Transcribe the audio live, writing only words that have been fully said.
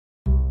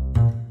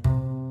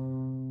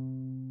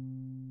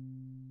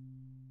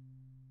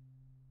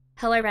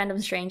Hello random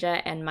stranger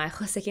and my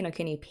Houseki no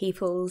Kuni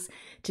peoples.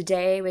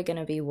 Today we're going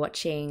to be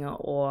watching,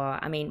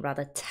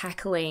 rather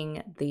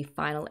tackling the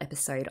final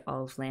episode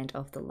of Land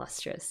of the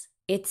Lustrous.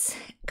 It's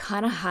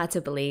kind of hard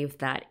to believe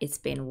that it's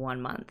been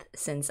 1 month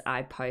since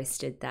I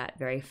posted that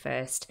very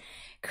first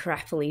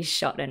crappily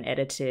shot and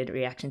edited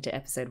reaction to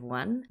episode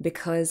 1,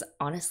 because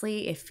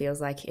honestly it feels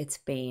like it's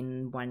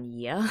been 1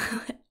 year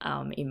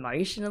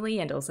emotionally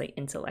and also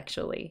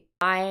intellectually.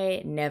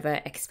 I never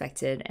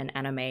expected an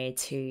anime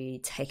to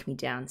take me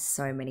down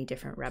so many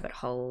different rabbit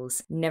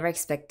holes, never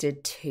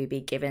expected to be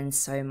given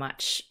so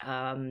much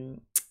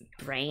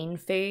brain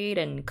food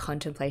and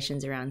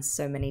contemplations around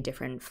so many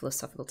different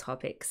philosophical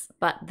topics.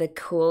 But the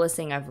coolest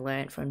thing I've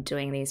learned from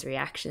doing these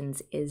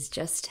reactions is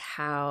just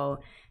how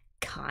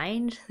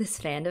kind this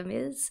fandom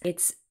is.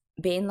 It's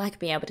been like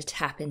being able to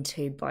tap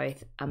into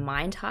both a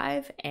mind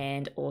hive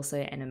and also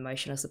an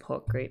emotional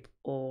support group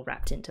all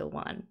wrapped into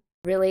one.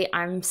 Really,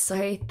 I'm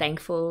so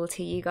thankful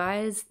to you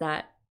guys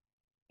that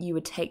you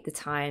would take the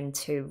time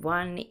to,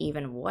 1,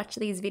 even watch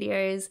these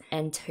videos,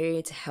 and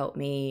 2, to help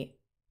me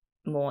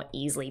more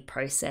easily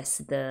process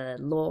the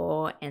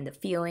lore and the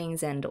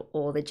feelings and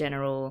all the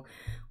general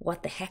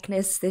what the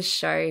heckness this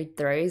show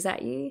throws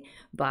at you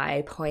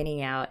by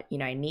pointing out,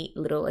 neat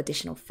little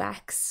additional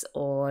facts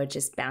or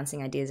just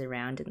bouncing ideas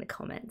around in the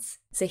comments.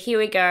 So here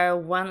we go,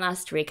 one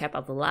last recap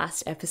of the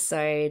last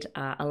episode,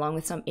 along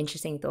with some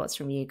interesting thoughts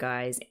from you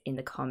guys in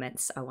the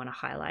comments I want to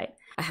highlight.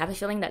 I have a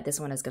feeling that this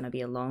one is going to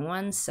be a long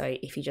one, so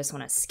if you just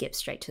want to skip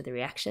straight to the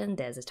reaction,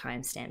 there's a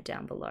timestamp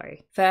down below.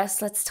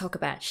 First, let's talk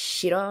about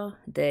Shiro,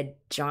 the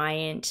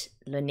giant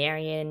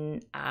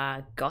Lunarian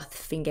goth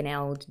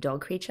fingernailed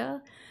dog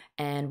creature,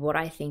 and what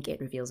I think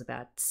it reveals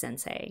about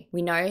Sensei.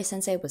 We know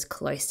Sensei was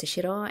close to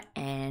Shiro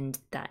and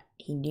that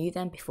he knew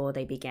them before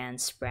they began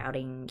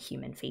sprouting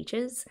human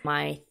features.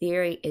 My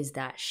theory is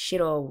that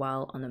Shiro,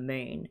 while on the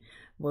moon,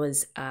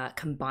 was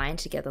combined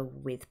together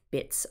with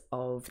bits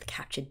of the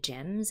captured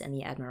gems and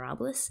the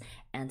admirabilis,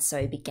 and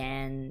so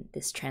began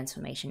this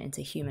transformation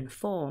into human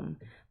form,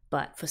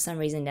 but for some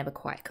reason never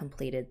quite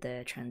completed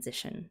the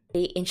transition.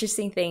 The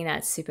interesting thing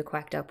that Super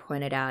Quacked Up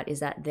pointed out is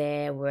that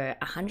there were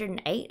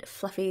 108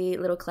 fluffy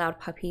little cloud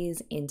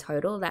puppies in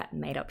total that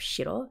made up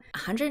Shiro.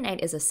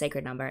 108 is a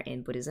sacred number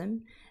in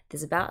Buddhism.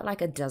 There's about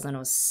like a dozen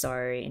or so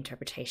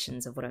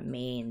interpretations of what it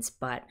means,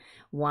 but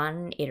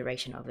one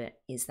iteration of it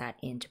is that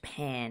in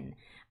Japan,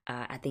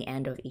 at the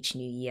end of each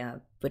new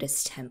year,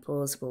 Buddhist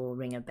temples will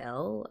ring a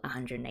bell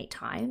 108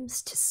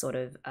 times to sort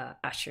of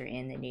usher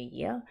in the new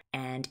year,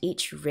 and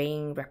each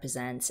ring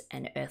represents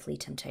an earthly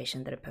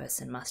temptation that a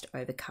person must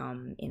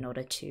overcome in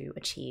order to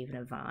achieve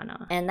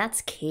nirvana. And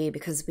that's key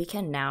because we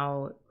can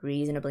now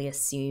reasonably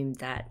assume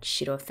that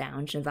Shiro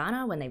found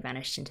nirvana when they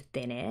vanished into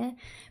thin air,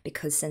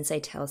 because Sensei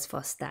tells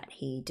Phos that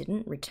he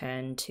didn't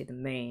return to the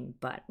moon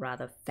but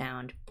rather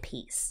found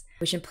peace,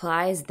 which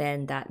implies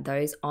then that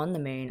those on the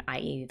moon,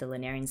 i.e. the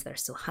Lunarians that are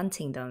still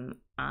hunting them,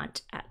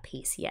 aren't at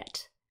peace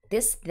yet.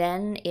 This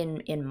then,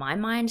 in my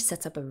mind,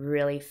 sets up a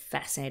really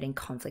fascinating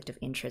conflict of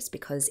interest,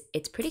 because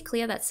it's pretty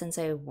clear that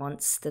Sensei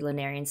wants the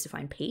Lunarians to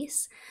find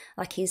peace.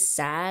 Like, he's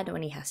sad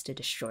when he has to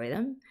destroy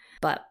them.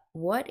 But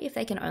what if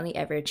they can only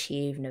ever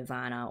achieve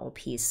nirvana or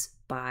peace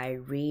by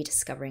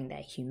rediscovering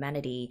their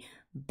humanity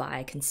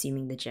by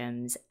consuming the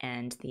gems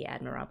and the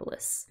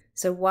admirabilis?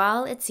 So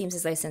while it seems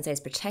as though Sensei is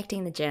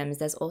protecting the gems,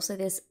 there's also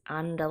this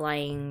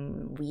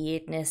underlying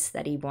weirdness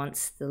that he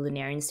wants the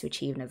Lunarians to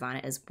achieve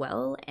nirvana as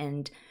well,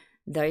 and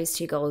those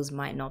two goals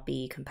might not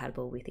be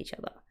compatible with each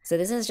other. So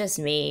this is just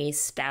me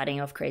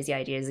spouting off crazy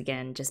ideas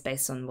again, just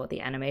based on what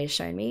the anime has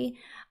shown me.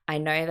 I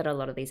know that a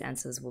lot of these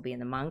answers will be in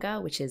the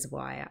manga, which is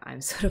why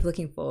I'm sort of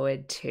looking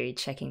forward to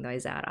checking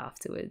those out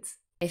afterwards.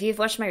 If you've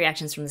watched my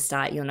reactions from the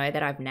start, you'll know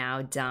that I've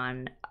now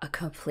done a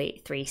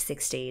complete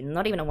 360,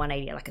 not even a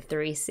 180, like a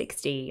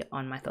 360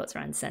 on my thoughts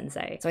around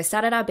Sensei. So I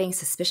started out being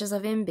suspicious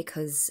of him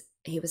because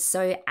he was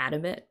so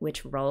adamant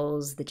which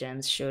roles the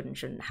gems should and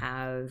shouldn't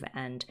have,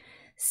 and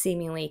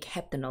seemingly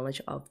kept the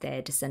knowledge of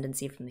their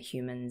descendancy from the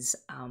humans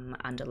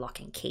under lock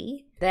and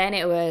key. Then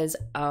it was,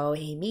 oh,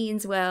 he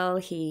means well,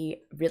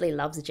 he really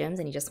loves the gems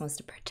and he just wants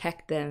to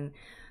protect them.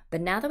 But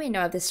now that we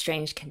know of this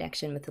strange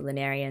connection with the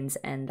Lunarians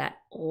and that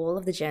all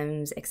of the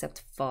gems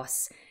except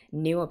Phos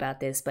knew about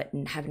this but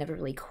have never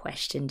really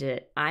questioned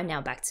it, I'm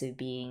now back to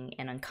being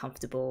an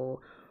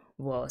uncomfortable,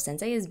 whoa,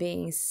 Sensei is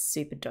being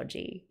super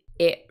dodgy.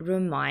 It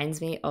reminds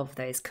me of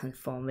those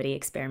conformity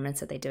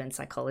experiments that they do in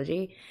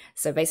psychology.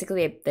 So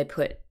basically they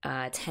put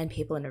 10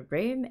 people in a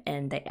room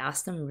and they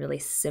ask them really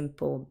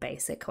simple,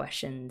 basic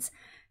questions.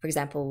 For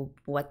example,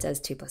 what does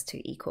 2 + 2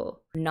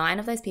 equal? 9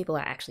 of those people are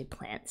actually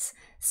plants.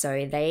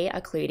 So they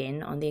are clued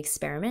in on the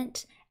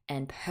experiment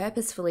and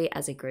purposefully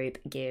as a group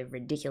give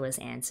ridiculous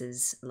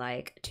answers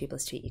like 2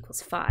 + 2 =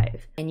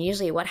 5. And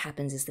usually what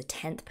happens is the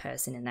 10th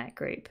person in that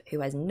group, who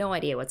has no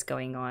idea what's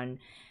going on,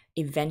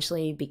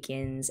 eventually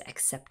begins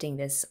accepting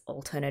this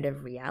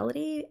alternative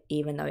reality,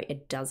 even though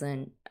it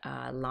doesn't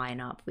line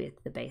up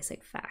with the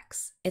basic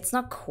facts. It's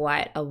not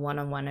quite a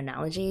one-on-one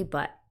analogy,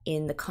 but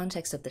in the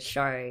context of the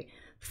show,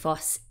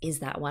 Phos is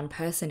that one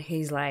person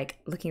who's like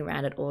looking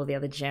around at all the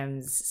other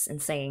gems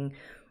and saying,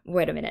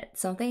 wait a minute,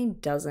 something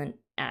doesn't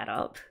add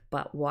up,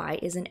 but why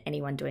isn't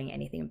anyone doing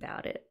anything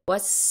about it?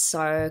 What's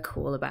so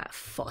cool about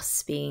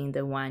Phos being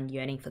the one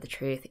yearning for the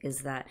truth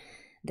is that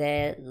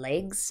their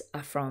legs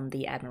are from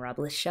the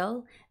Admirabilis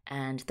shell,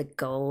 and the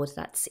gold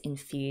that's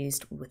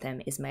infused with them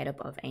is made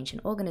up of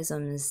ancient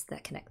organisms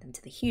that connect them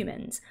to the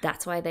humans.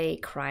 That's why they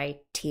cry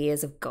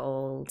tears of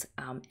gold,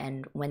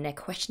 and when they're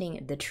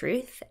questioning the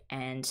truth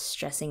and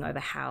stressing over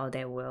how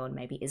their world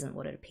maybe isn't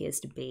what it appears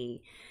to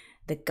be,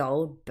 the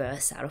gold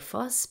bursts out of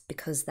Phos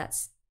because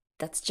that's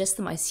just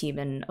the most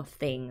human of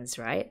things,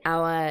 right?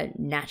 Our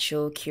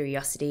natural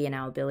curiosity and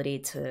our ability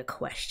to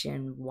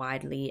question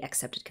widely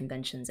accepted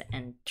conventions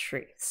and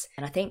truths.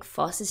 And I think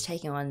Phos is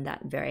taking on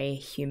that very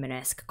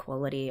humanesque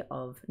quality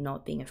of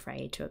not being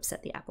afraid to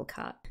upset the apple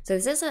cart. So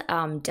this is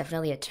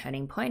definitely a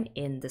turning point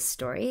in the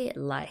story,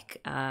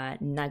 like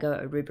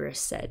Nago Ouroboros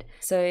said.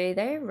 So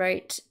they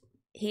wrote,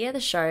 here the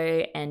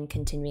show and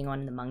continuing on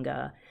in the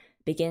manga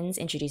begins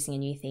introducing a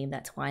new theme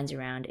that twines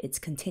around its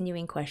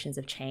continuing questions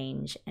of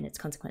change and its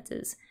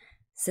consequences.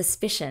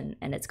 Suspicion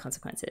and its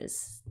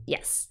consequences.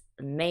 Yes,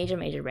 major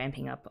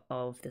ramping up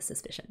of the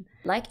suspicion.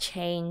 Like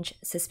change,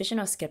 suspicion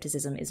or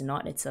skepticism is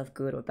not itself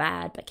good or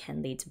bad, but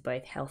can lead to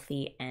both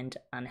healthy and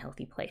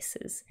unhealthy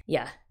places.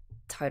 Yeah,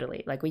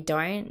 totally. Like, we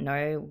don't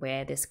know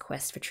where this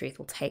quest for truth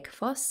will take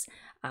Phos,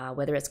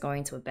 whether it's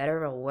going to a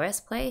better or worse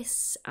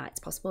place. It's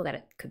possible that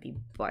it could be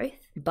both.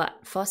 But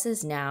Phos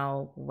is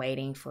now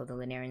waiting for the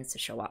Lunarians to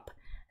show up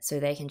so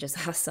they can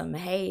just ask them,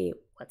 hey,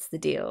 what's the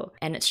deal?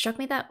 And it struck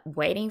me that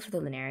waiting for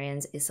the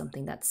Lunarians is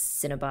something that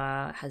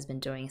Cinnabar has been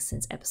doing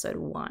since episode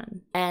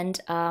 1.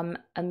 And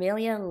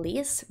Amelia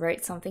Leece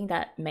wrote something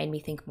that made me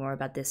think more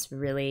about this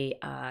really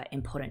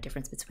important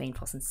difference between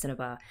Phos and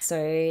Cinnabar. So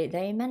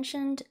they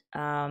mentioned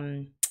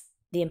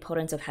the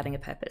importance of having a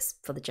purpose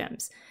for the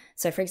gems.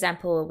 So for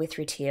example, with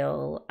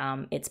Rutiel,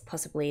 it's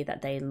possibly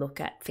that they look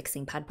at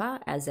fixing Padpa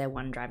as their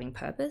one driving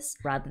purpose,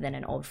 rather than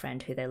an old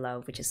friend who they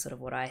love, which is sort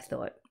of what I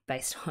thought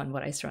based on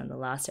what I saw in the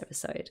last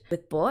episode.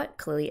 With Bort,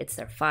 clearly it's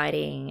their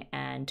fighting,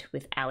 and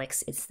with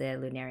Alex, it's their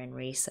Lunarian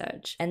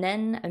research. And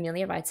then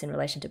Amelia writes in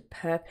relation to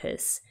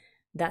purpose,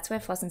 that's where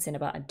Phos and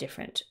Cinnabar are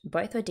different.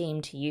 Both were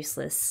deemed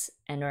useless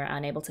and are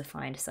unable to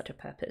find such a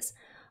purpose.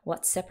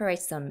 What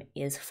separates them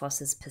is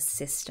Phos's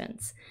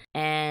persistence.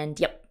 And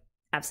yep,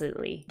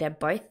 absolutely. They're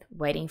both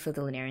waiting for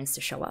the Lunarians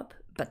to show up,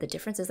 but the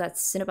difference is that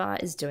Cinnabar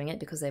is doing it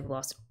because they've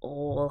lost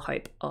all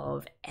hope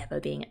of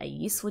ever being a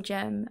useful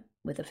gem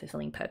with a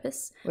fulfilling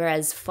purpose,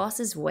 whereas Phos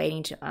is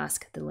waiting to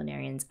ask the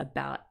Lunarians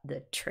about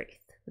the truth,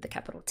 with a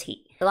capital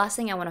T. The last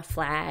thing I want to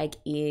flag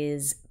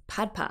is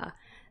Padpa,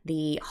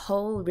 the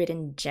whole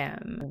written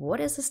gem.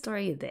 What is the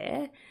story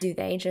there? Do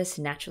they just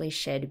naturally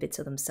shed bits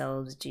of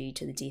themselves due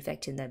to the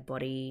defect in their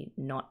body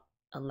not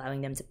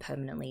allowing them to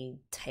permanently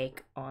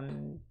take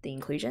on the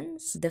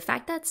inclusions? The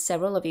fact that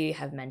several of you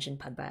have mentioned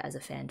Padpa as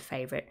a fan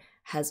favorite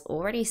has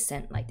already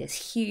sent like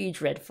this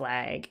huge red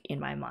flag in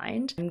my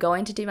mind. I'm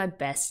going to do my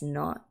best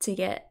not to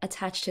get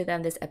attached to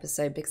them this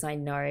episode because I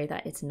know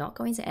that it's not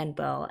going to end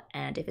well,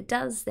 and if it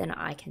does, then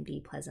I can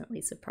be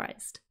pleasantly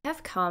surprised. I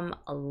have come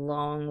a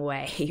long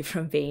way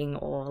from being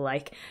all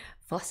like,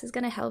 Phos is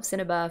going to help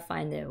Cinnabar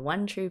find their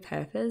one true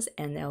purpose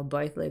and they'll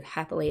both live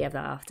happily ever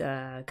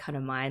after kind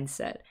of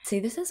mindset. See,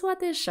 this is what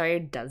this show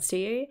does to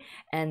you,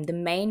 and the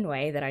main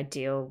way that I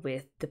deal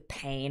with the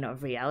pain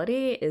of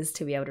reality is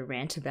to be able to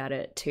rant about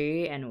it too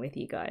and with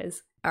you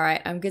guys. All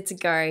right, I'm good to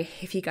go.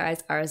 If you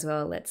guys are as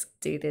well, let's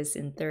do this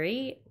in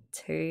 3,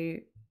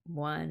 2,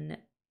 1,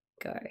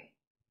 go.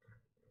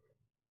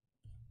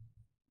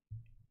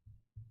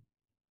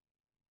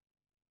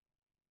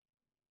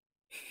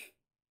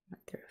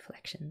 Like the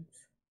reflections.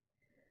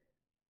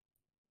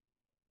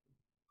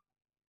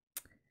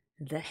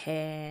 The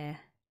hair.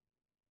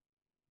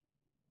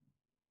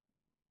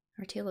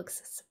 Artia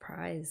looks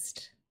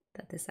surprised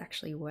that this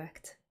actually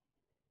worked.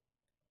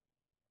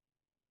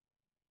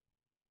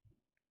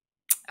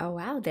 Oh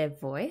wow, their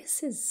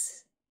voice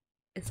is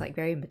like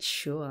very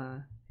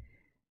mature.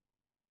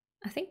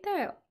 I think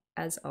they're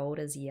as old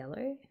as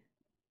Yellow.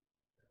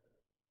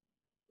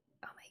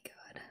 Oh my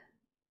god.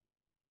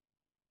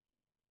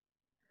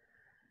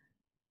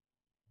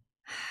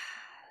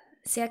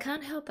 See, I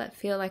can't help but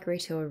feel like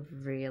Rito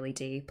really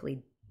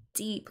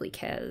deeply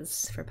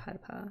cares for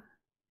Padpa.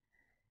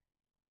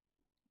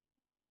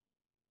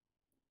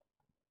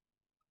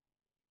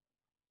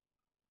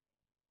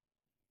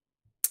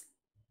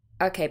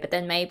 Okay, but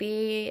then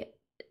maybe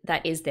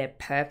that is their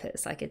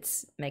purpose. Like,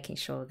 it's making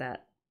sure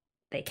that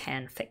they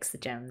can fix the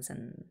gems,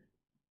 and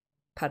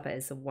Padpa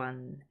is the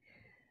one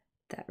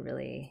that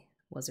really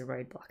was a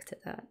roadblock to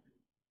that.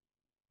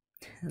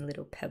 A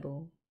little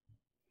pebble.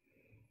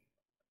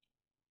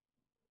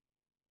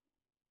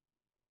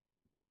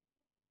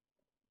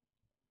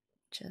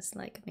 Just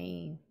like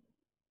me.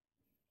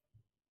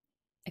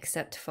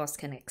 Except Phos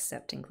can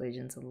accept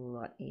inclusions a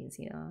lot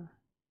easier.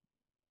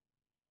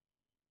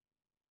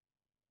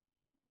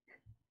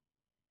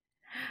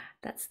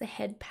 That's the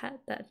head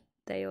pat that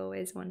they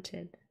always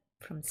wanted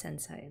from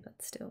Sensei,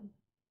 but still.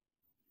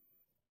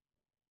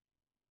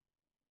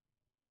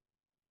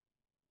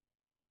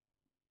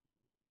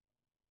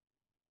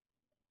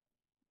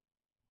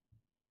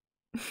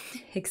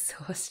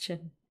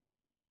 Exhaustion.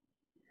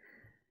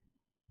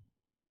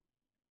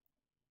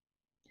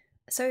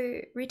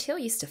 So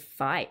Rutil used to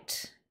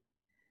fight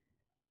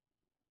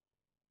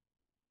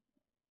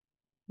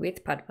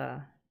with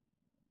Padpa.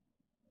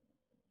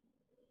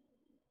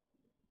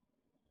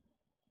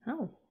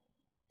 Oh.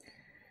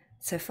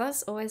 So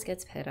Phos always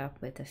gets paired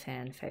up with the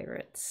fan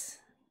favorites.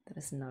 That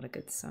is not a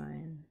good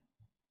sign.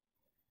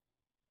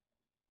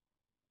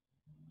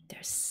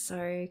 They're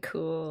so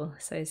cool,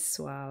 so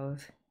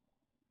suave.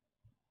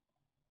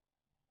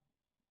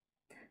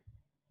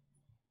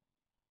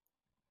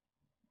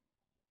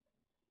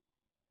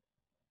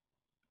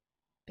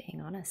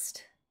 Being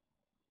honest.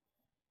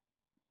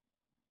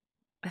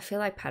 I feel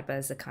like Padpa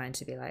is the kind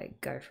to be like,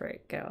 go for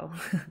it, girl.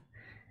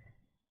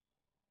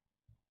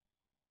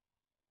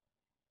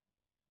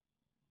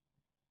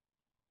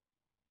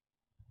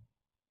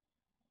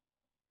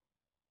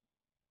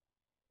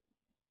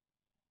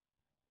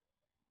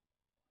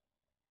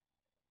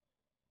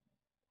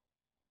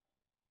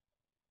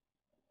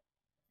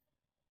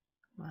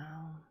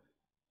 Wow.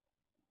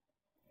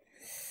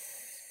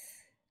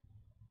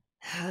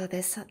 Oh,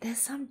 there's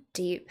some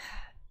deep,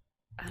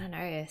 I don't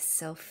know,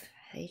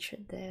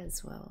 self-hatred there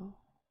as well.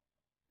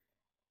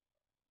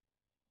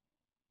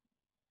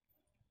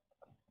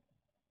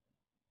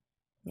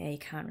 Yeah, you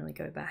can't really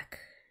go back.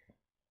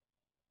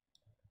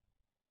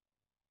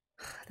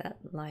 That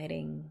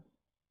lighting.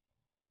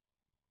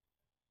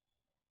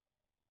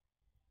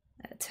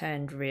 It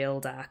turned real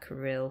dark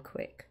real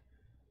quick.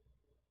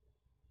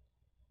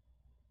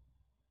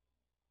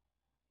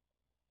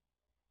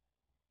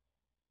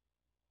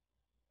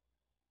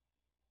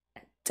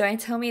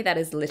 Don't tell me that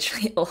is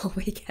literally all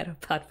we get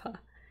of Padpa.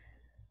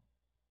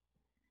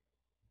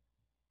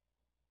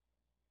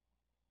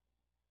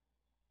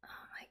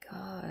 Oh my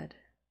god.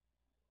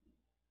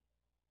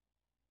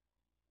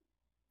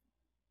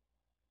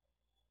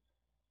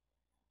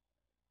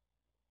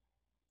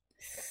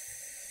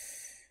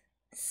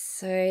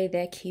 So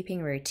they're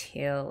keeping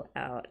Rutil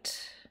out.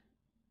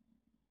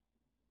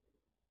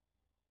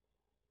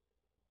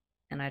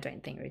 And I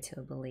don't think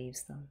Rutil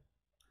believes them.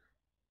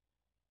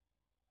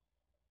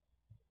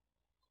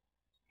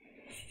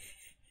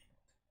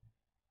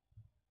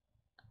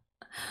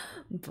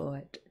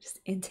 But just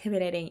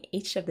intimidating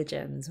each of the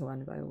gems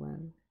one by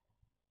one.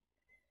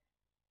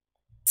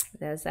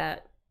 There's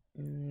that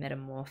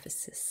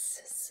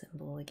metamorphosis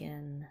symbol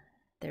again.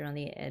 They're on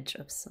the edge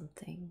of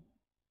something.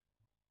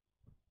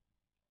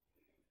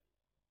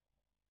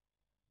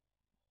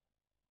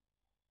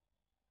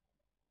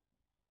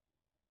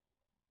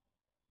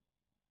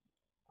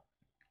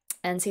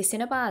 And see,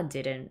 Cinnabar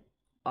didn't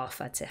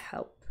offer to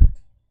help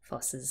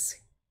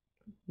Phos's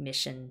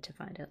mission to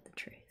find out the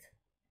truth.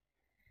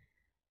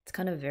 It's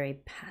kind of a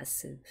very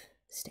passive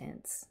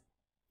stance.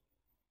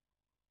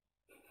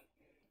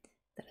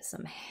 That is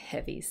some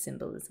heavy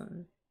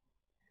symbolism.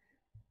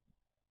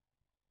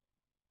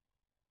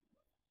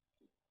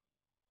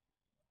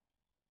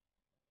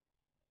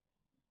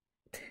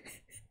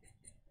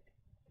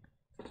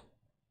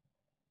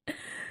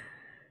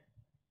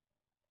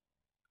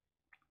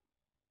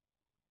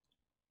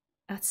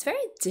 It's very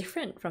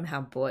different from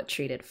how Bort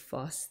treated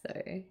Phos,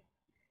 though.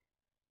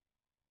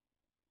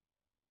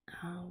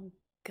 Oh,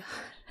 God.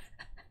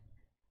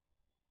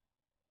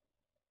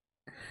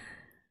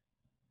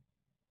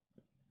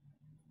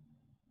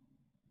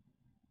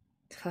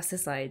 Phos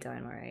is like,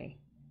 don't worry.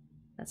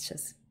 That's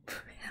just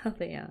how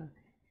they are.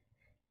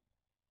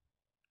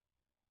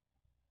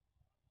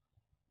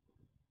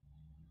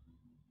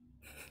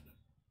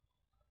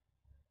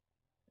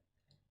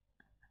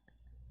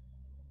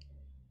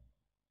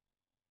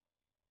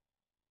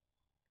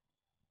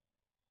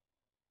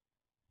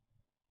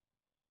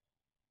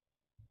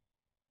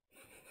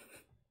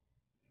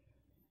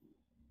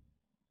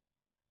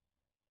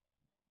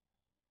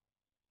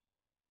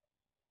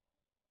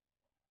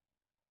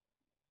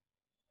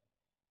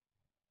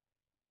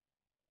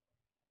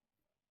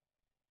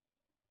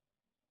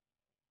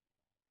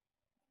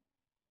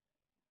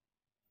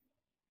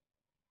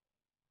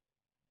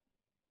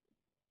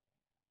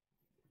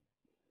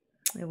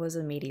 It was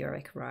a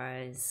meteoric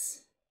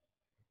rise.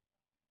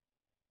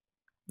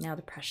 Now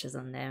the pressure's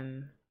on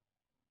them.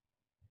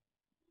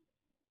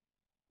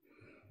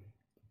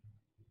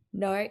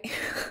 No.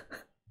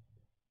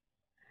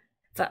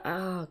 But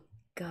oh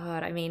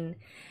god, I mean,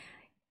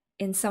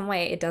 in some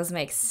way it does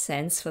make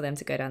sense for them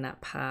to go down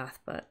that path,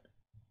 but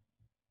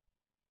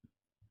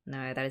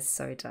no, that is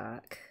so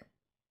dark.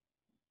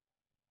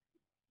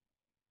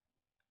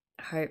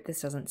 I hope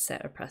this doesn't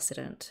set a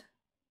precedent.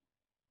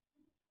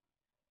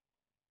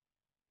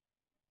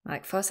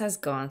 Like, Phos has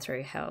gone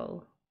through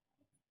hell.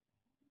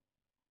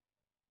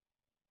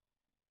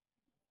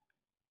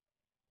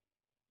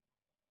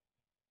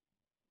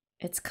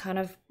 It's kind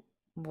of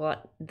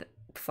what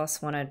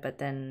Phos wanted, but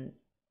then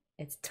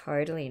it's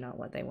totally not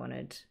what they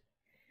wanted.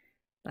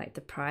 Like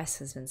the price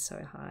has been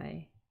so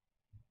high.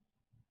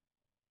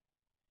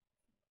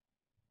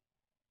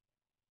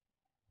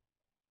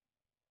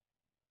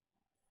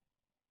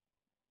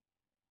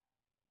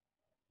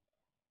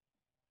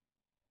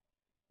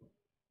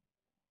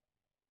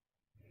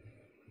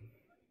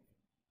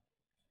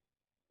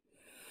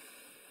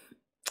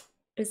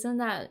 Isn't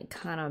that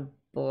kind of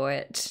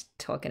bought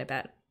talking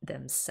about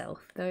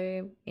themselves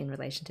though in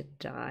relation to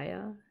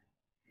Daya?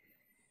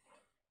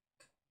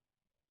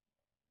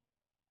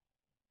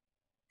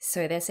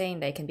 So they're saying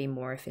they can be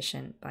more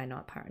efficient by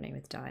not partnering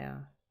with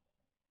Daya.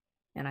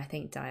 And I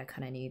think Daya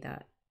kind of knew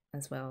that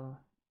as well.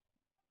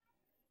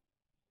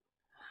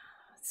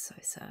 It's so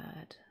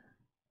sad.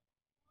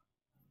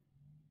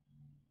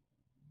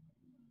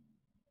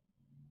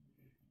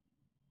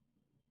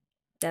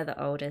 They're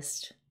the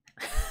oldest.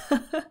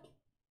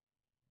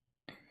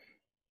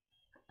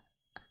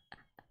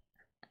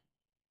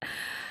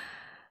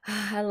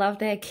 I love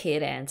their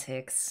kid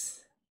antics.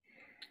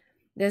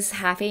 This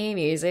happy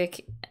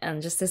music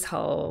and just this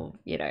whole,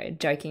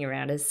 joking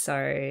around is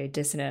so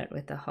dissonant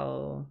with the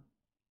whole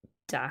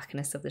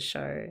darkness of the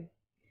show.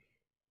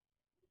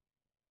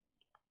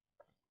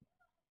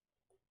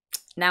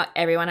 Now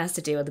everyone has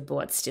to deal with the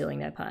bots stealing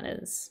their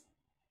partners.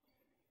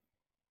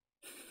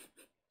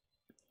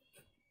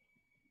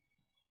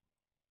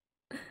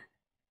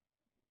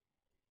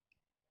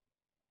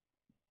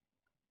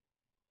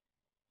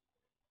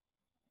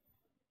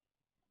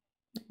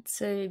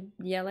 So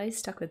Yellow's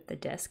stuck with the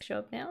desk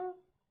job now?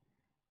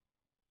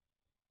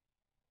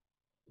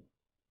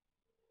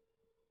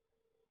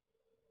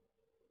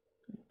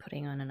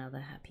 Putting on another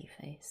happy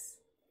face.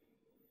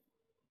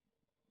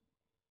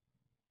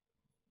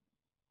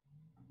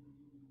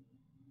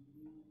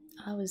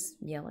 Oh, it was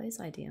Yellow's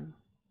idea.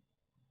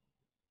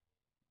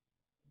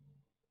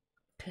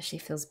 Because she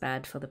feels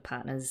bad for the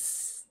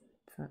partners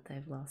that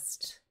they've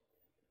lost.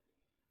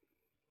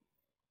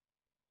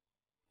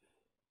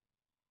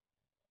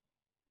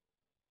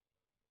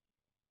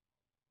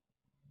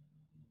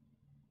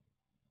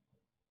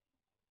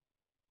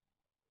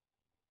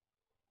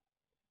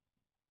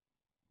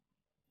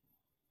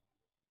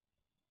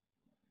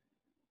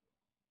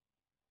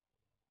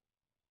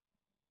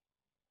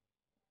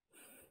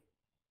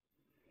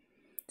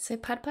 So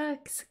Padpa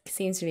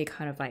seems to be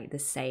kind of like the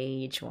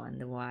sage one,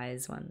 the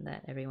wise one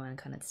that everyone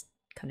kind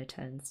of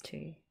turns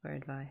to for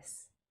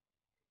advice.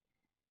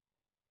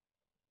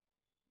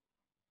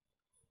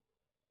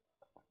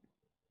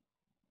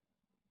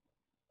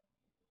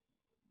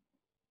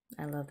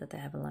 I love that they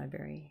have a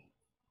library.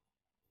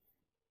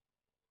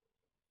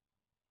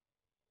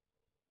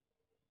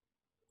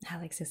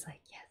 Alex is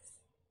like, yes.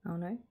 Oh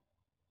no.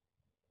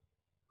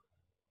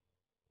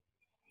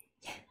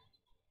 Yeah.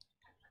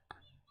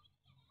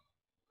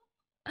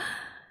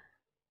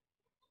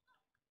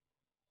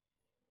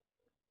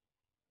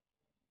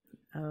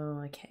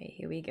 Oh, okay,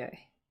 here we go.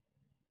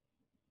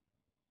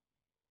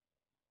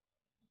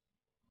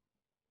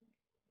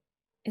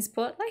 Is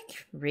Bot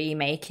like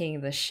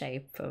remaking the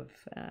shape of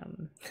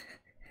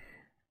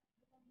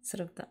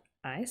sort of the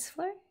ice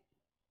flow?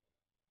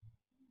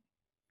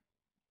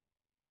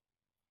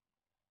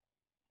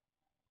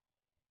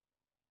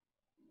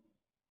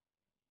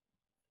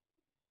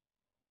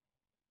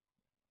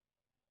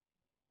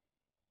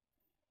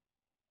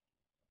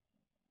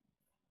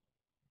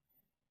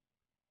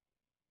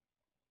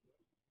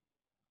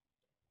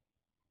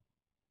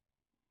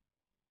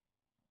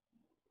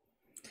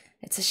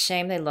 It's a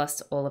shame they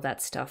lost all of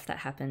that stuff that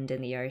happened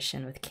in the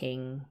ocean with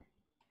King.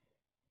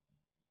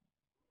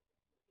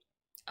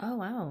 Oh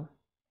wow.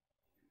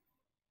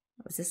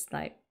 Was this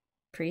like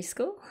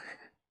preschool?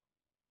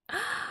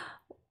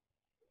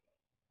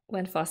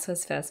 When Phos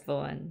was first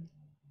born.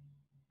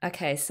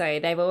 Okay, so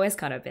they've always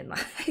kind of been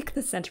like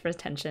the center of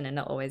attention and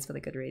not always for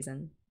the good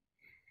reason.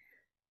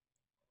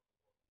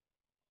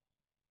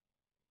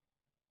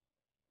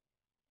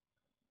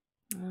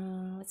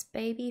 Oh, it's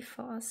baby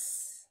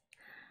Phos.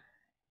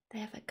 They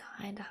have a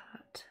kind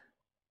heart.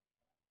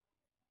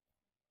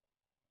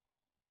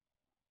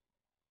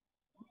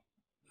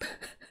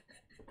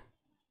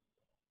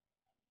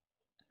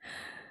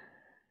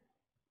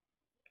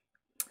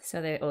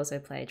 So they also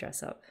play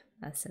dress up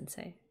as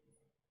Sensei.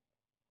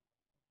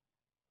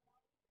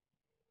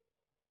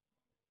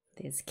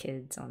 These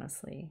kids,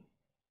 honestly.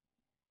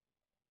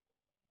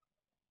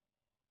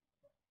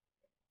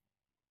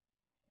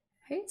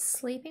 Who's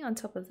sleeping on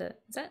top of it?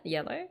 Is that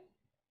Yellow?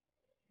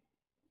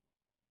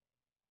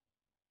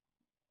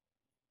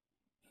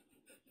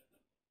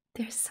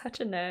 They're such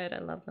a nerd. I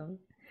love them.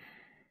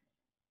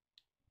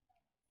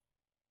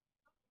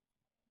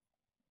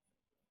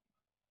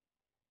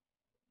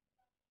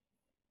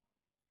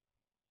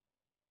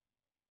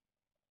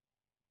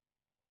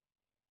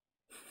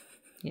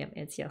 Yep,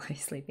 it's Yellow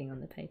sleeping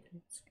on the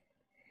papers.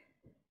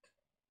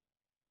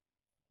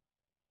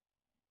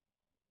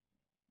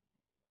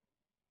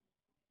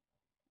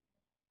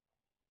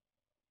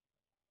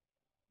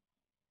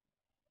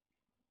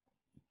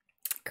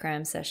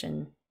 Cram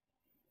session.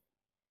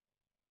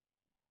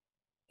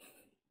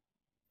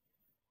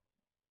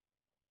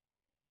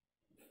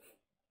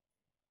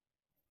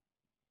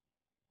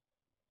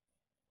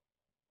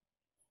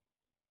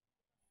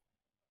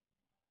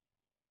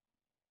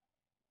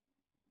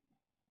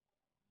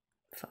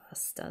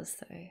 Phos does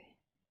though.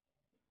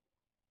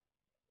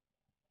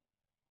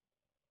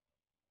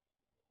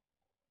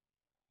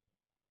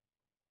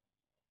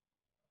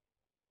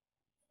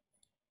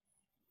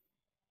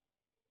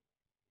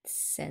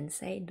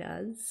 Sensei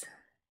does.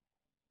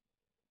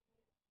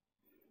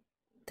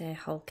 Their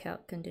Hulk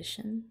out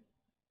condition.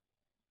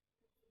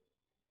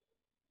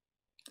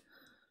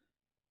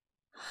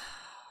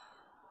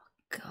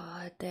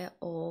 God, they're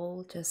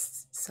all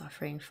just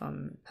suffering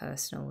from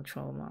personal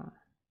trauma.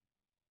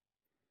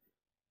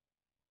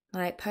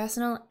 Like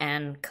personal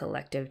and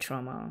collective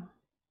trauma.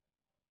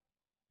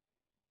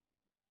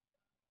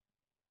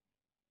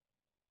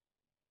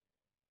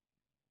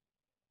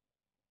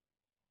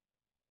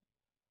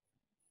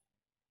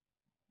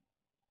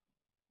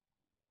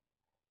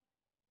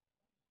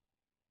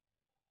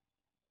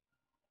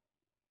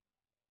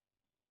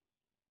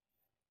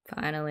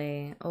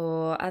 Finally.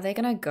 Or are they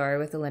gonna go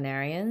with the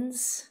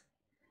Lunarians?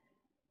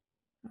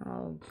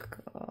 Oh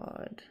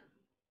god.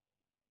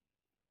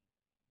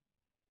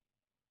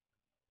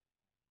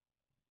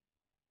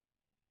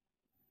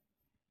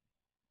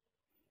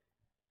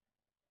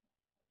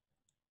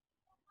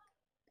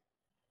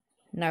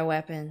 No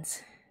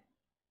weapons.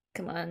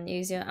 Come on,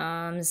 use your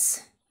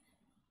arms.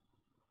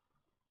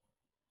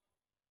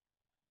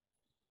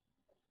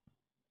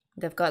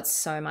 They've got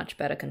so much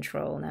better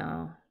control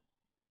now.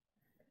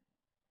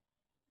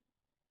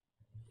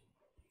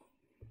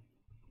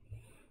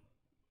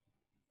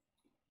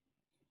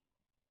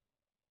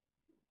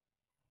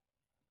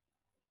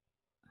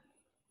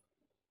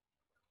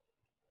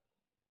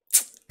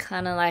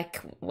 Kind of like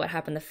what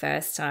happened the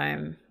first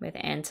time with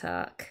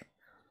Antark.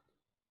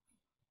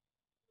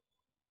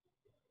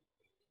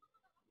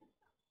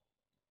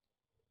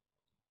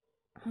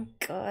 Oh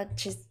god,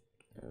 just...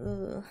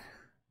 Ugh.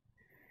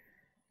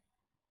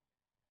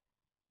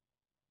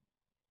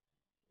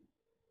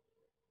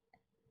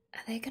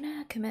 Are they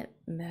gonna commit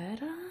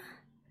murder?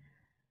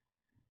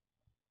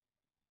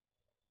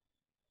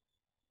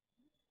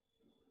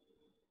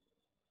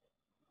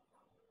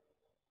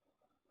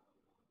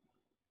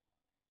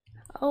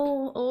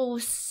 Oh.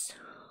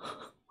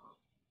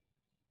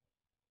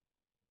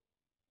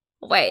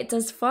 Wait,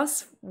 does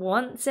Phos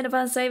want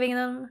Cinnabar saving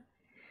them?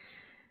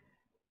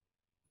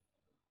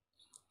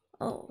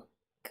 Oh,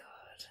 God.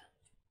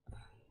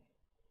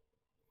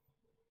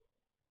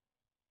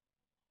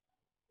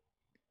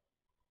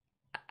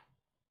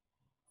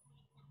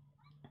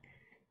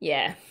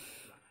 Yeah.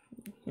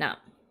 No.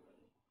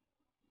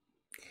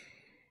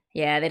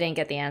 Yeah, they didn't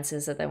get the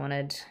answers that they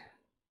wanted.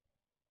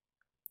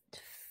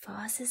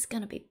 Phos is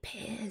gonna be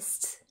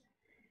pissed.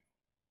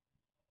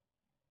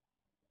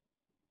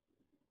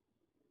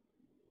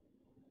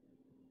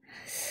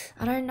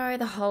 I don't know,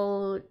 the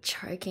whole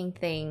choking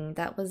thing,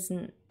 that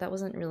wasn't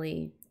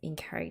really in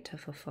character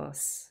for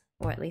Phos.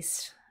 Or at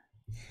least,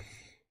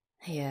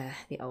 yeah,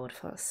 the old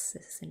Phos.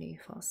 This is the new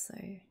Phos, so...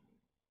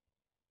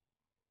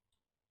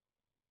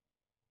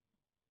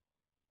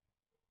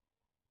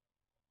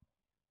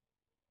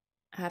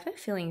 I have a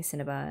feeling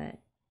Cinnabar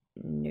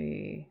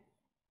knew.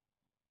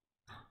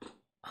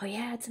 Oh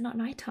yeah, it's not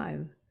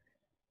nighttime.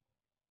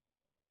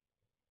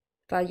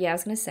 But yeah, I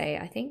was gonna say,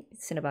 I think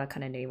Cinnabar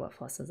kind of knew what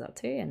Phos was up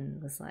to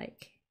and was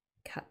like,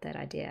 cut that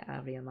idea out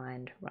of your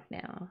mind right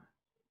now.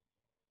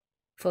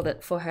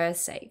 For her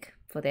sake,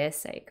 for their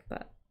sake,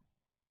 but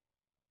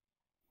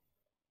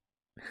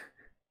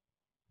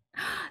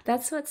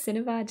that's what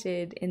Cinnabar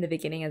did in the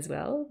beginning as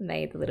well,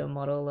 made the little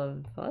model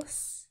of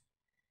Phos.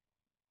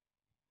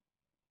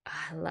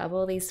 I love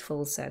all these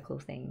full circle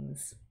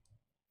things.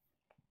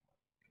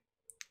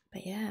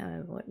 But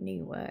yeah, what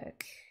new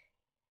work?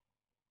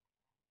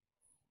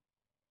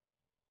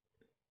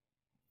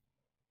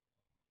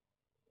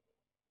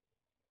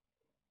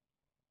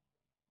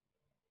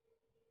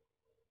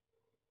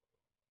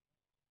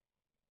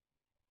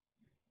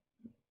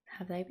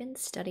 Have they been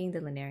studying the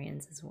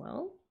Lunarians as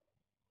well?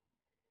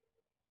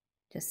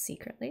 Just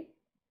secretly?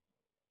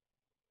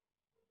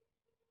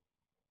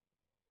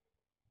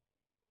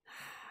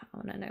 I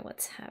want to know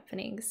what's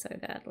happening so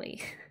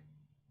badly.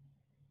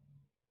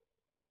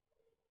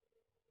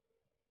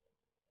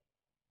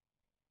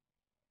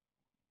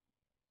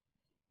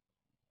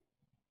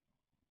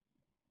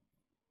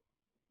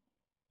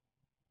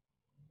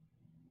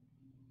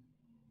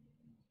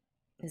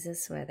 Is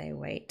this where they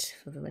wait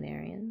for the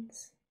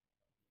Lunarians?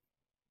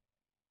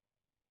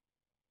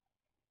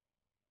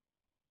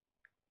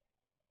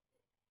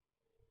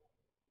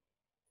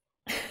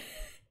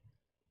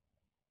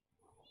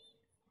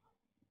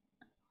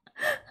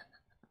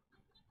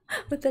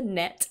 With the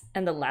net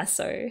and the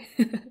lasso.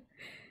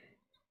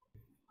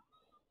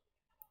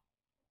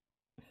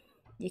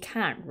 You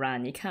can't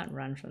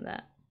run from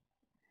that.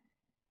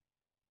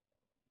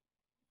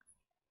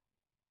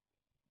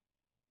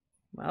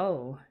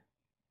 Whoa.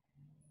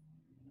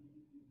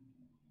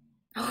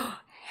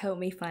 Help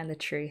me find the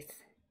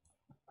truth.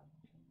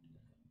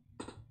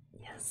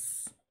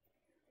 Yes.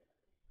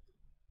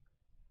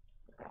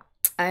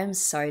 I am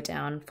so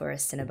down for a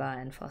Cinnabar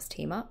and Phos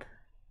team up.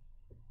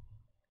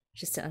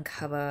 Just to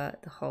uncover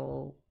the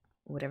whole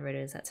whatever it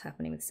is that's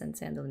happening with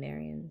Sensei and the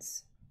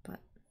Lunarians, but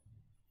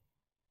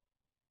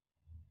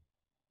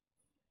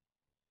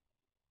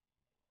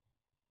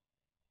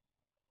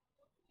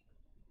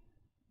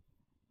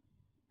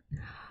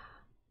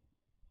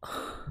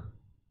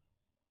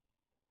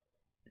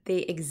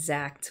the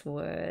exact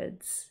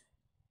words.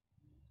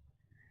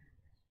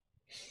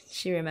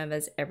 She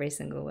remembers every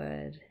single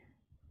word.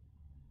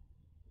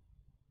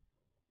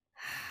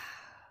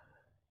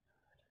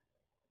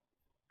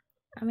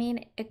 I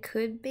mean, it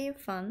could be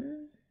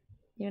fun,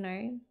 you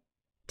know,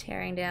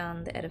 tearing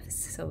down the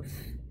edifice of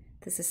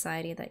the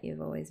society that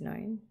you've always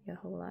known your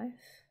whole life.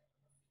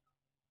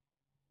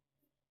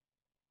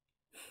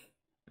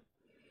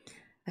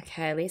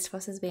 Okay, at least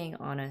Phos is being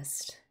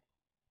honest.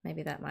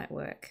 Maybe that might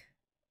work.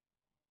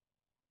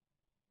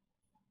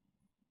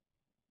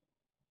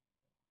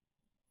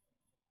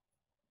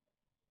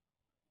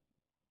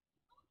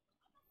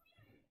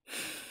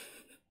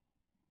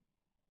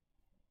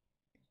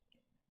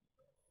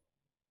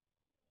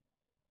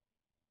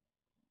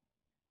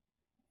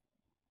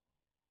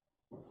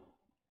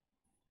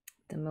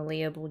 The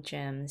malleable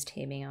gems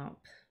teaming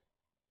up.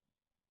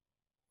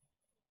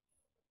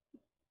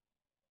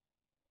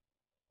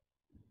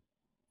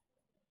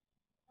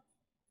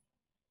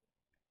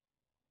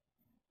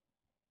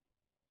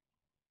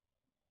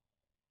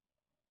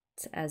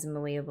 It's as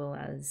malleable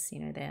as, you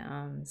know, their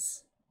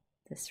arms,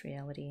 this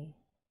reality.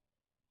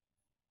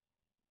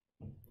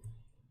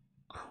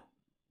 Oh.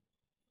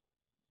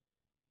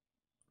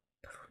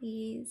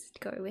 Please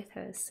go with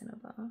her,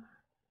 Cinnabar.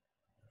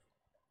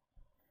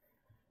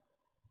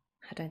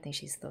 I don't think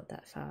she's thought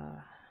that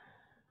far.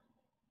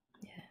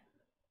 Yeah.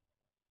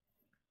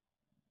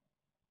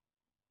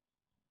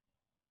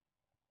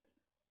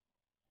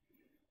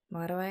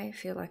 Why do I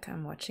feel like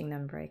I'm watching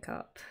them break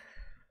up?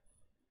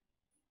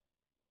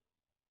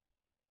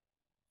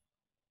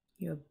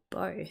 You're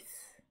both.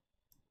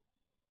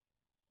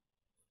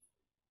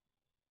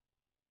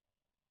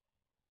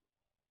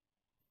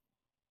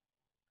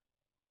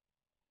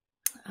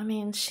 I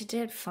mean, she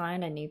did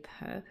find a new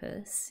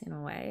purpose in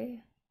a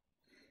way.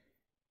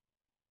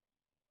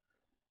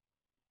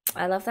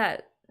 I love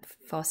that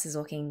Phos is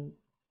walking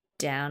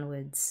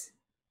downwards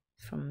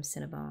from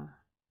Cinnabar.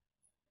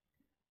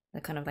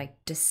 They're kind of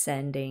like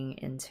descending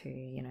into,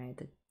 you know,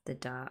 the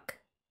dark.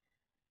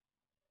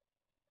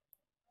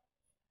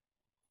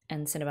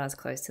 And Cinnabar's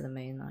close to the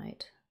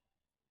moonlight.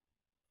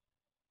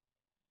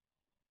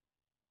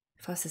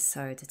 Phos is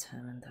so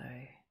determined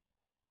though.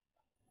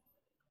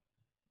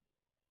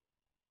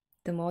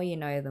 The more you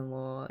know, the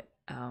more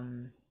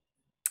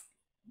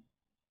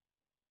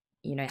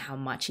you know how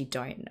much you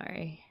don't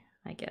know,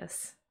 I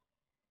guess.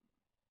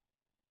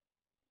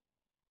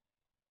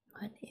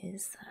 What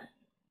is that?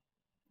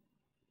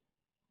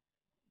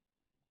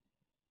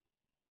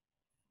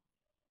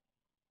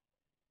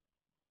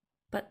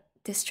 But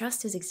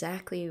distrust is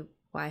exactly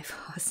why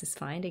Phos is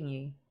finding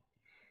you.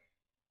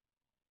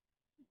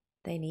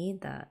 They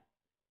need that.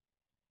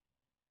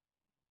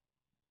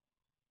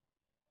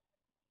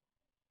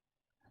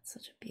 That's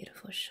such a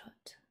beautiful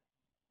shot.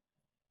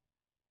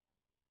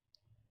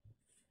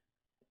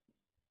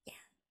 Yeah.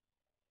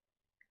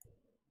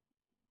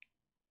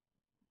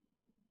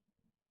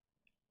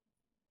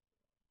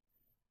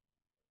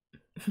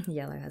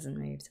 Yellow hasn't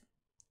moved.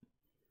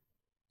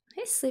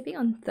 He's sleeping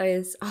on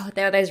those. Oh,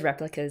 there are those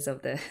replicas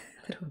of the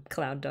little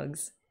cloud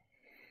dogs.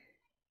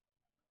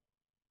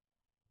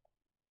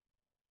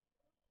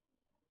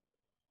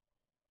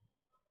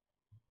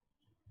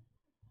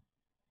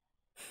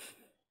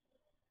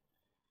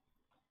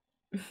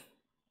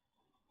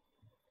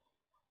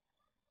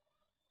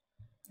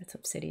 It's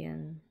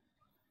obsidian.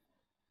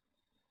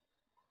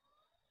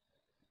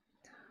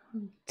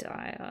 Oh,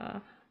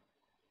 dire.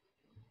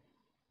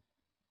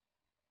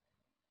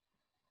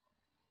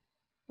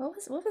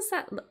 What was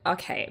that?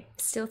 Okay,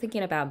 still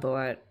thinking about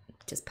Borat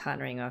just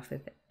partnering off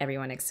with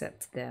everyone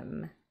except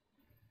them.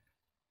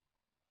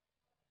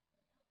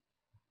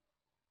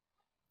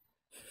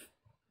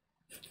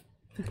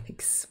 I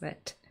think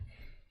sweat.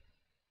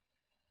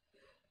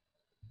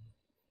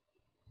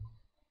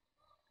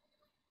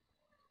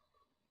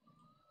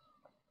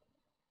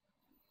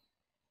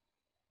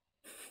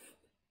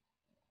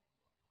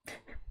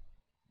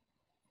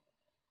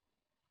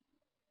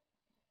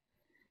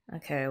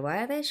 Okay,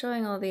 why are they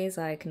showing all these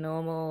like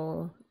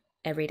normal,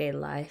 everyday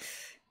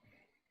life,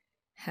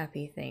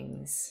 happy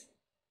things?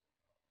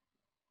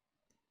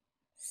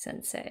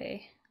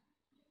 Sensei.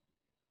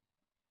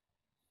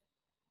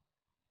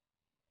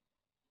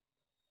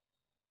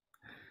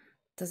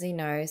 Does he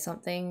know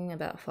something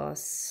about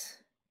Phos?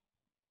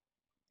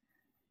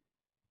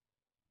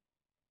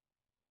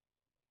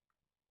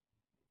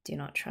 Do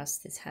not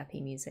trust this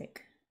happy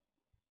music.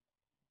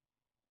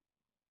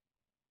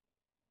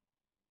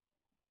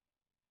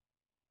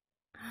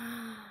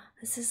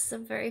 This is the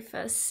very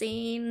first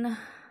scene.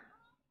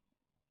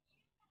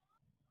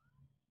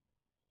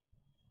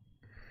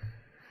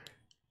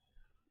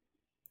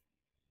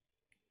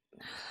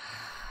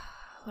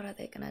 What are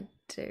they gonna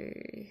do?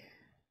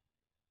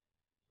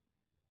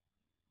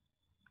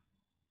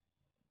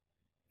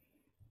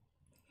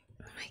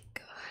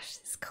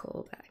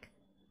 callback.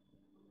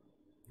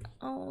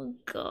 Oh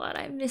god,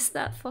 I miss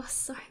that Phos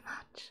so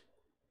much.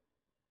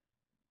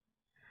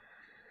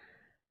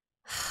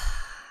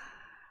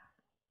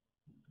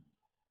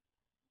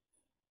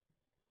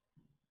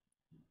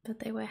 But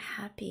they were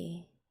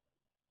happy.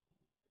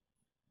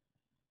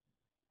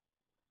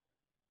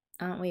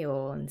 Aren't we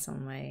all in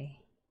some way?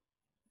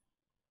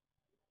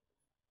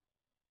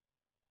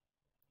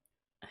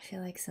 I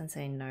feel like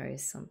Sensei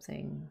knows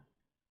something.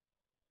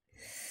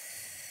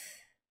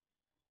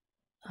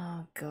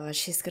 Oh god,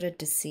 she's gotta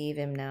deceive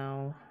him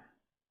now.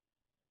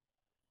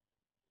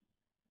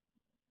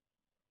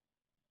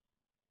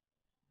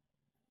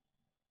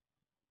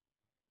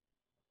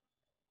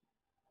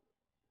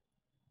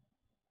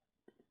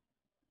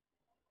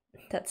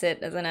 That's it,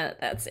 isn't it?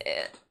 That's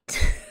it.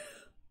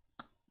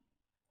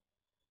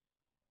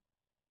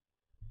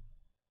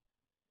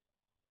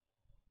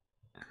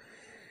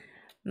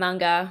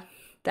 Manga.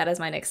 That is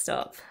my next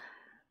stop.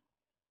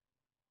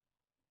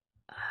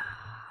 Oh,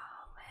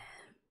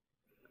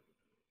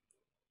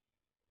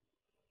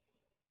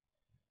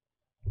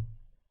 man.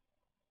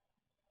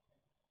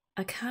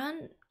 I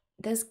can't...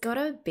 There's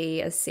gotta be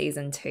a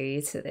season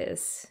 2 to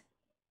this.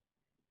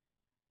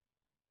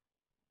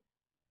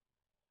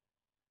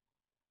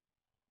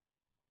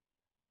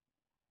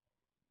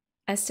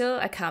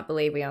 I can't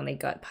believe we only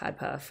got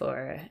Padpa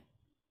for,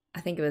 I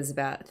think it was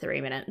about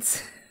 3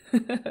 minutes.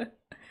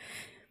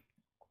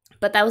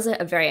 But that was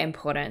a very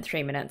important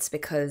 3 minutes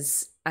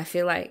because I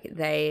feel like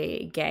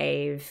they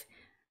gave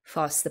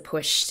Phos the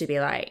push to be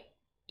like,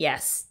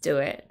 yes, do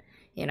it.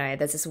 You know,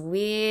 there's this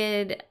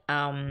weird,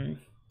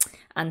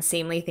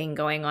 unseemly thing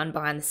going on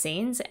behind the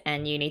scenes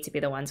and you need to be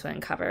the one to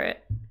uncover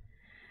it.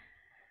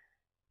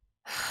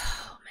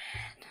 Oh,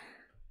 man.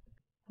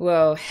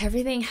 Whoa,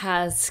 everything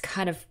has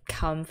kind of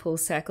come full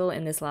circle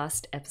in this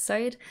last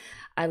episode.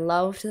 I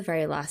loved the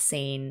very last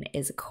scene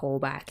is a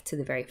callback to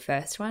the very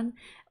first one,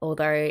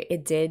 although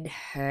it did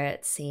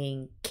hurt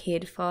seeing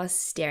Kid Phos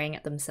staring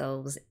at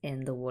themselves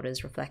in the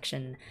water's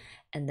reflection,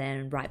 and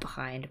then right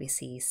behind we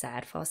see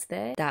Sad Phos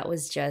there. That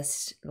was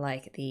just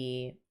like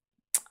the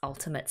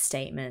ultimate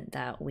statement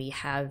that we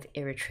have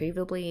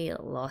irretrievably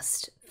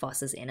lost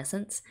Phos's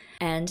innocence,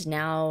 and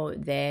now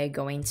they're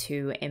going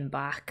to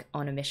embark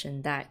on a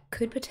mission that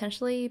could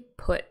potentially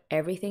put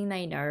everything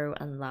they know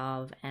and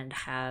love and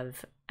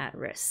have at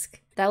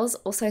risk. That was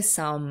also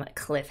some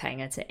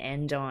cliffhanger to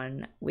end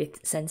on,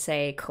 with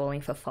Sensei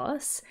calling for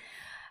Phos.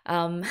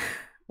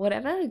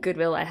 Whatever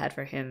goodwill I had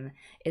for him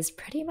is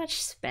pretty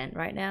much spent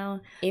right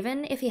now.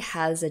 Even if he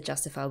has a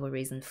justifiable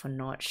reason for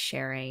not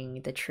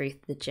sharing the truth,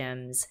 the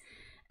gems,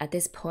 at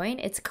this point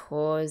it's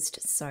caused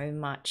so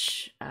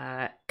much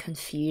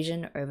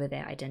confusion over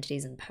their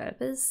identities and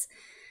purpose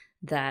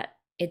that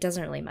it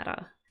doesn't really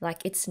matter.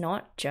 Like, it's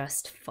not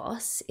just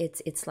Phos,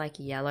 it's like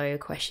Yellow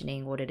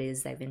questioning what it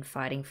is they've been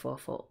fighting for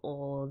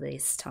all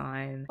this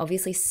time.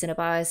 Obviously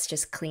Cinnabar is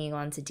just clinging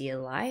on to dear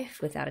life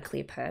without a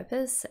clear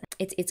purpose.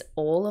 It's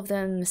all of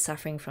them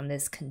suffering from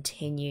this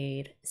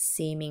continued,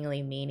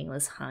 seemingly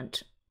meaningless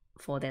hunt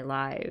for their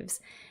lives,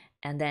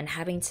 and then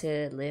having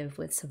to live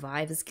with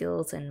survivor's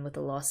guilt and with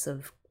the loss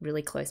of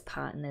really close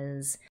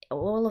partners.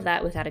 All of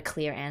that without a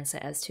clear answer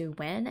as to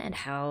when and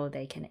how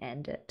they can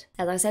end it.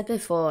 As I said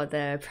before,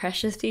 the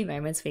precious few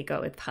moments we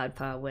got with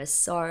Padpa were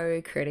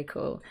so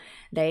critical.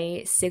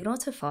 They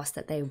signaled to Phos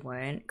that they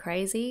weren't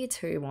crazy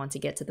to want to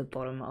get to the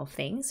bottom of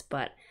things,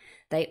 but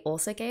they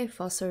also gave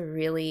Phos a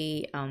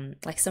really,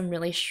 some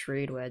really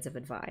shrewd words of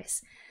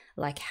advice,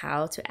 like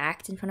how to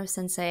act in front of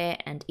Sensei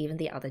and even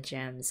the other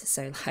gems.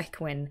 So like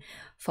when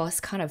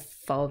Phos kind of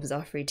fobs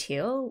off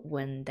Rutiel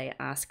when they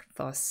ask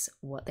Phos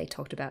what they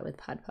talked about with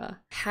Padpa.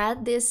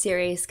 Had this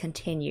series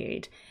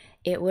continued,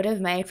 it would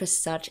have made for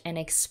such an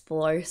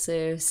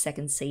explosive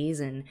second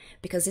season,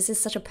 because this is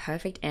such a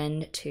perfect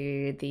end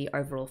to the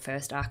overall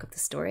first arc of the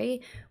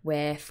story,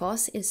 where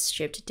Phos is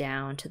stripped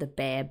down to the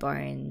bare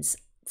bones,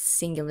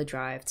 singular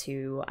drive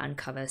to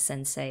uncover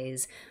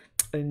Sensei's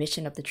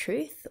omission of the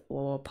truth,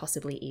 or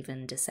possibly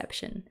even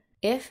deception.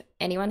 If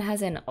anyone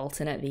has an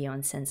alternate view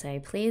on Sensei,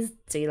 please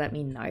do let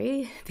me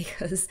know,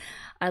 because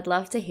I'd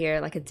love to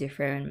hear like a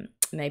different,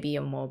 maybe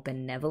a more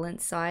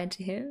benevolent side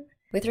to him.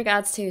 With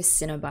regards to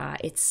Cinnabar,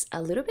 it's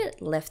a little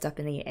bit left up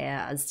in the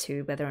air as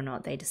to whether or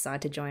not they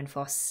decide to join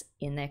Phos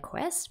in their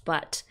quest,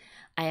 but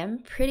I am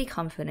pretty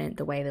confident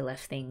the way they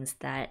left things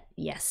that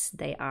yes,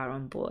 they are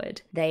on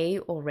board. They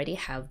already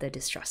have the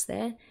distrust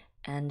there,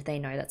 and they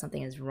know that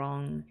something is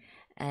wrong.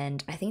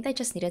 And I think they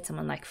just needed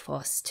someone like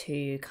Phos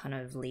to kind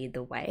of lead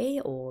the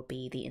way or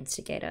be the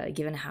instigator,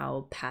 given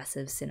how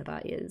passive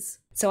Cinnabar is.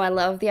 So I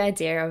love the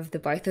idea of the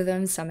both of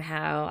them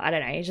somehow, I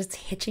don't know, just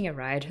hitching a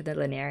ride with the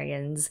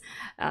Lunarians,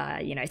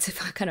 to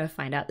kind of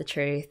find out the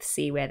truth,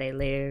 see where they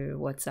live,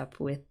 what's up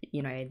with,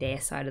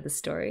 their side of the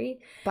story.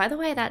 By the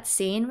way, that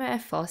scene where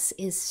Phos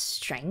is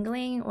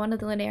strangling one of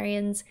the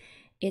Lunarians,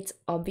 it's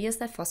obvious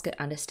that Phos could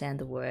understand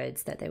the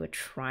words that they were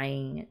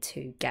trying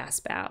to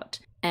gasp out.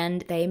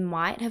 And they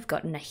might have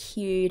gotten a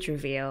huge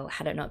reveal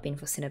had it not been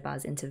for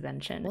Cinnabar's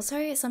intervention.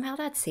 Also, somehow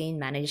that scene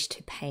managed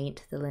to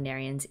paint the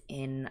Lunarians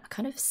in a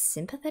kind of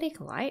sympathetic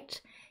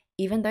light,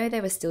 even though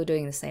they were still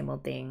doing the same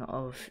old thing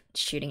of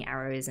shooting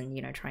arrows and,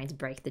 you know, trying to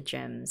break the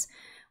gems,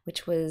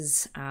 which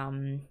was,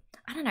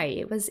 I don't know,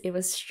 it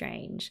was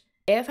strange.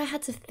 If I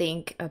had to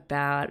think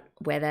about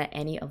whether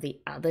any of the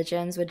other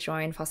gems would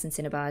join Phos and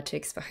Cinnabar to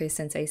expose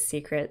Sensei's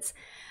secrets,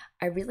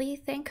 I really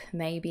think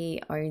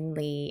maybe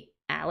only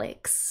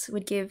Alex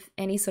would give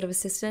any sort of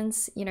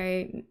assistance, you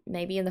know,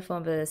 maybe in the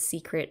form of a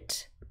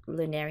secret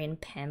Lunarian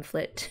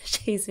pamphlet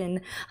she's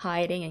been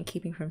hiding and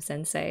keeping from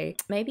Sensei.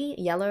 Maybe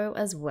Yellow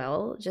as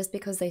well, just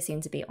because they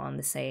seem to be on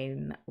the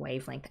same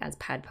wavelength as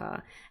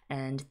Padpa,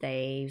 and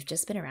they've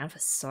just been around for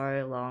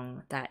so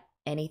long that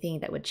anything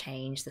that would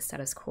change the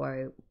status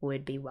quo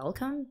would be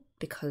welcome,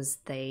 because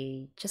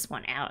they just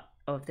want out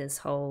of this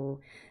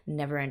whole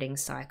never-ending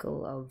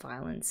cycle of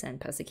violence and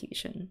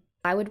persecution.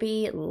 I would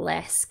be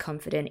less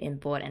confident in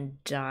Bort and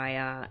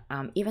Daya,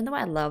 even though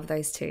I love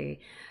those two,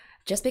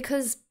 just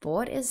because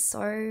Bort is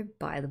so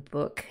by the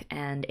book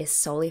and is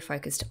solely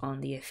focused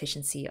on the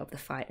efficiency of the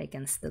fight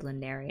against the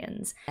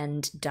Lunarians.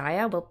 And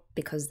Daya, well,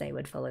 because they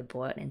would follow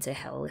Bort into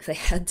hell if they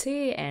had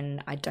to,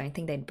 and I don't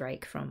think they'd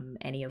break from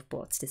any of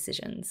Bort's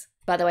decisions.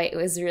 By the way, it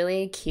was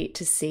really cute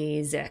to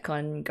see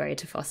Zircon go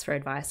to Phos for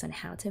advice on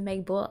how to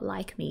make Bort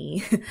like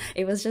me.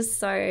 It was just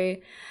so...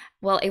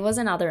 Well, it was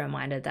another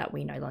reminder that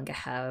we no longer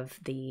have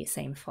the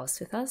same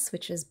Phos with us,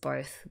 which is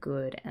both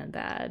good and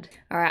bad.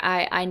 All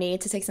right, I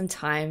need to take some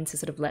time to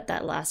sort of let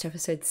that last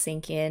episode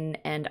sink in,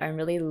 and I'm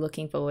really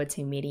looking forward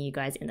to meeting you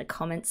guys in the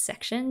comments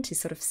section to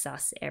sort of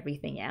suss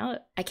everything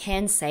out. I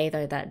can say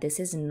though that this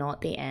is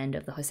not the end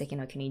of the Houseki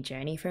no Kuni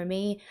journey for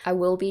me. I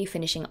will be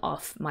finishing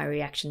off my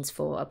reactions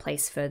for A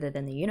Place Further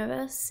Than the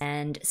Universe,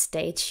 and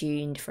stay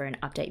tuned for an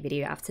update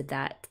video after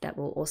that that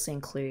will also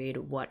include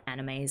what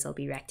animes I'll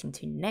be reacting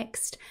to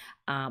next.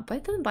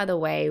 Both of them, by the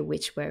way,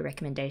 which were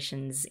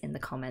recommendations in the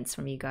comments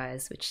from you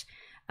guys, which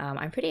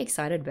I'm pretty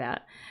excited about,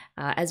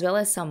 as well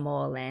as some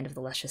more Land of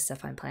the Lustrous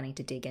stuff I'm planning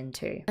to dig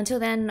into. Until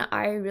then,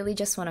 I really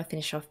just want to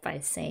finish off by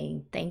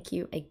saying thank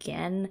you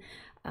again.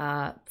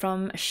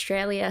 From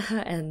Australia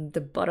and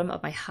the bottom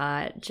of my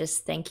heart,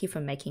 just thank you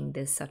for making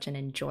this such an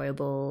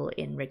enjoyable,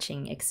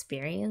 enriching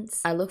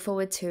experience. I look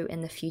forward to,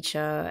 in the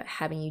future,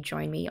 having you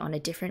join me on a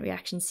different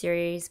reaction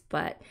series,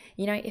 but,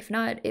 you know, if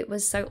not, it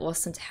was so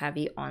awesome to have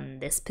you on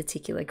this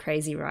particular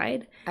crazy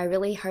ride. I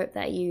really hope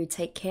that you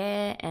take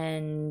care,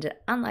 and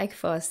unlike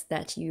Phos,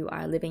 that you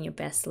are living your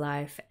best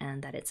life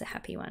and that it's a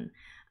happy one.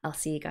 I'll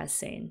see you guys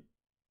soon.